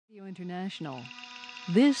International.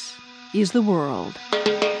 This is The World.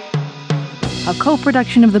 A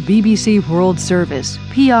co-production of the BBC World Service,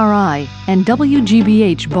 PRI, and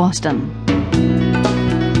WGBH Boston.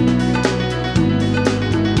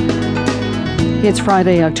 It's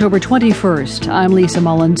Friday, October 21st. I'm Lisa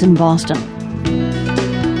Mullins in Boston.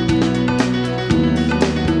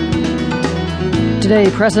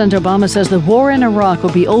 Today, President Obama says the war in Iraq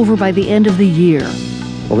will be over by the end of the year.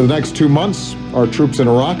 Over the next 2 months, our troops in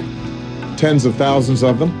Iraq, tens of thousands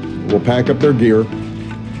of them, will pack up their gear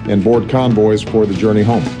and board convoys for the journey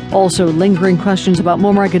home. Also, lingering questions about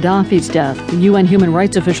Muammar Gaddafi's death. The UN human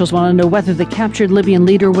rights officials want to know whether the captured Libyan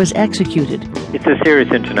leader was executed. It's a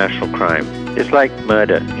serious international crime. It's like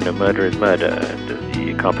murder. Murder is murder, and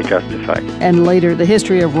it can't be justified. And later, the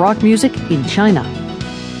history of rock music in China.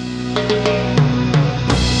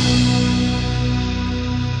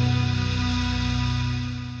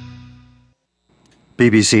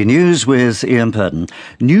 BBC News with Ian Purden.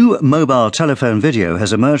 New mobile telephone video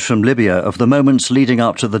has emerged from Libya of the moments leading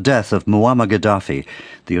up to the death of Muammar Gaddafi.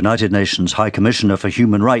 The United Nations High Commissioner for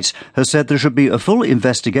Human Rights has said there should be a full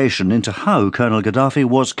investigation into how Colonel Gaddafi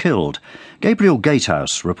was killed. Gabriel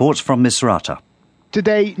Gatehouse reports from Misrata.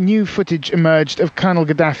 Today, new footage emerged of Colonel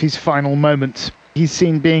Gaddafi's final moments. He's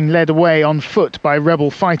seen being led away on foot by rebel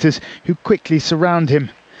fighters who quickly surround him.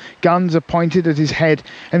 Guns are pointed at his head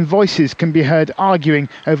and voices can be heard arguing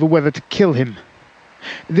over whether to kill him.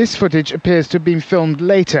 This footage appears to have been filmed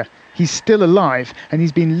later. He's still alive and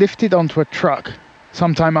he's been lifted onto a truck.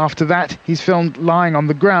 Sometime after that, he's filmed lying on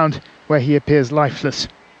the ground where he appears lifeless.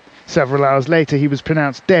 Several hours later, he was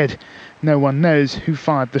pronounced dead. No one knows who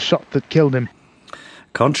fired the shot that killed him.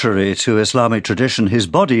 Contrary to Islamic tradition, his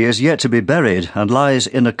body is yet to be buried and lies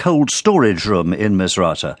in a cold storage room in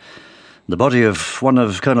Misrata. The body of one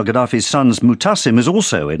of Colonel Gaddafi's sons, Mutassim, is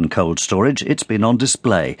also in cold storage. It's been on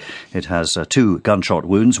display. It has 2 gunshot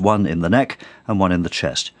wounds, one in the neck and one in the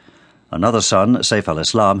chest. Another son, Saif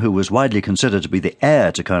al-Islam, who was widely considered to be the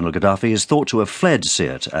heir to Colonel Gaddafi, is thought to have fled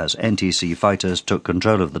Sirte as NTC fighters took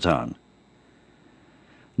control of the town.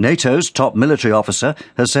 NATO's top military officer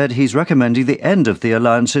has said he's recommending the end of the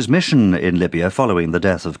alliance's mission in Libya following the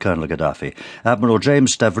death of Colonel Gaddafi. Admiral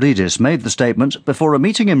James Stavridis made the statement before a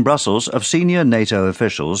meeting in Brussels of senior NATO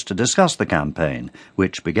officials to discuss the campaign,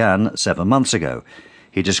 which began 7 months ago.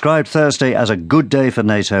 He described Thursday as a good day for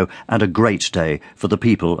NATO and a great day for the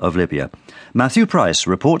people of Libya. Matthew Price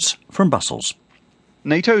reports from Brussels.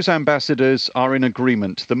 NATO's ambassadors are in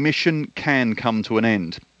agreement. The mission can come to an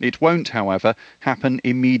end. It won't, however, happen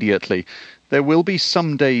immediately. There will be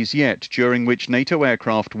some days yet during which NATO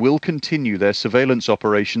aircraft will continue their surveillance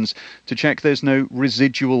operations to check there's no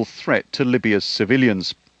residual threat to Libya's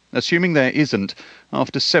civilians. Assuming there isn't,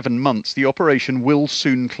 after 7 months the operation will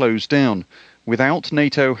soon close down, without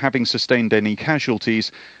NATO having sustained any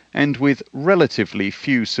casualties and with relatively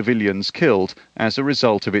few civilians killed as a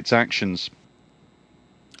result of its actions.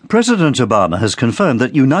 President Obama has confirmed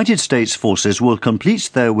that United States forces will complete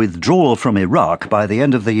their withdrawal from Iraq by the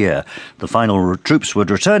end of the year. The final troops would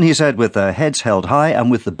return, he said, with their heads held high and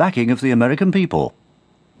with the backing of the American people.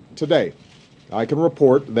 Today, I can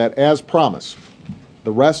report that, as promised,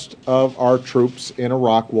 the rest of our troops in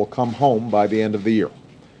Iraq will come home by the end of the year.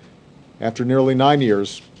 After nearly 9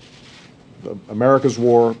 years, America's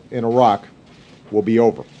war in Iraq will be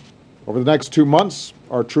over. Over the next 2 months,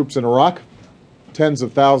 our troops in Iraq, tens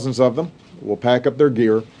of thousands of them, will pack up their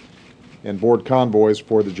gear and board convoys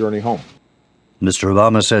for the journey home. Mr.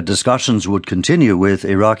 Obama said discussions would continue with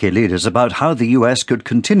Iraqi leaders about how the U.S. could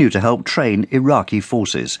continue to help train Iraqi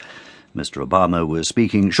forces. Mr. Obama was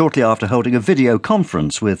speaking shortly after holding a video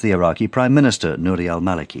conference with the Iraqi Prime Minister, Nouri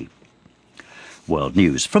al-Maliki. World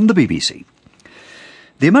News from the BBC.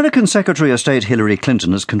 The American Secretary of State Hillary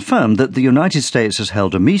Clinton has confirmed that the United States has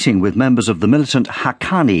held a meeting with members of the militant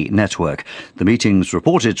Haqqani network. The meeting's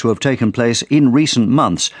reported to have taken place in recent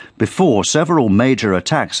months before several major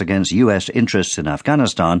attacks against U.S. interests in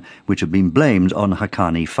Afghanistan, which have been blamed on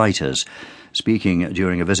Haqqani fighters. Speaking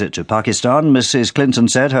during a visit to Pakistan, Mrs. Clinton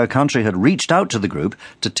said her country had reached out to the group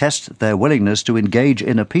to test their willingness to engage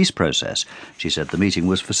in a peace process. She said the meeting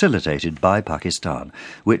was facilitated by Pakistan,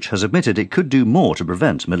 which has admitted it could do more to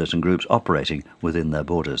prevent militant groups operating within their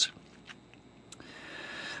borders.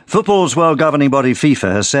 Football's world governing body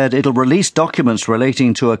FIFA has said it'll release documents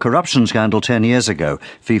relating to a corruption scandal 10 years ago.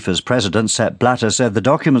 FIFA's president, Sepp Blatter, said the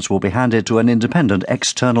documents will be handed to an independent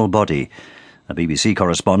external body. A BBC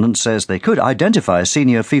correspondent says they could identify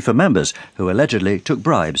senior FIFA members who allegedly took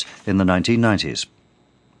bribes in the 1990s.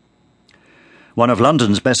 One of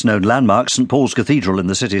London's best-known landmarks, St Paul's Cathedral in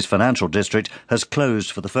the city's financial district, has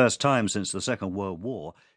closed for the first time since the Second World War.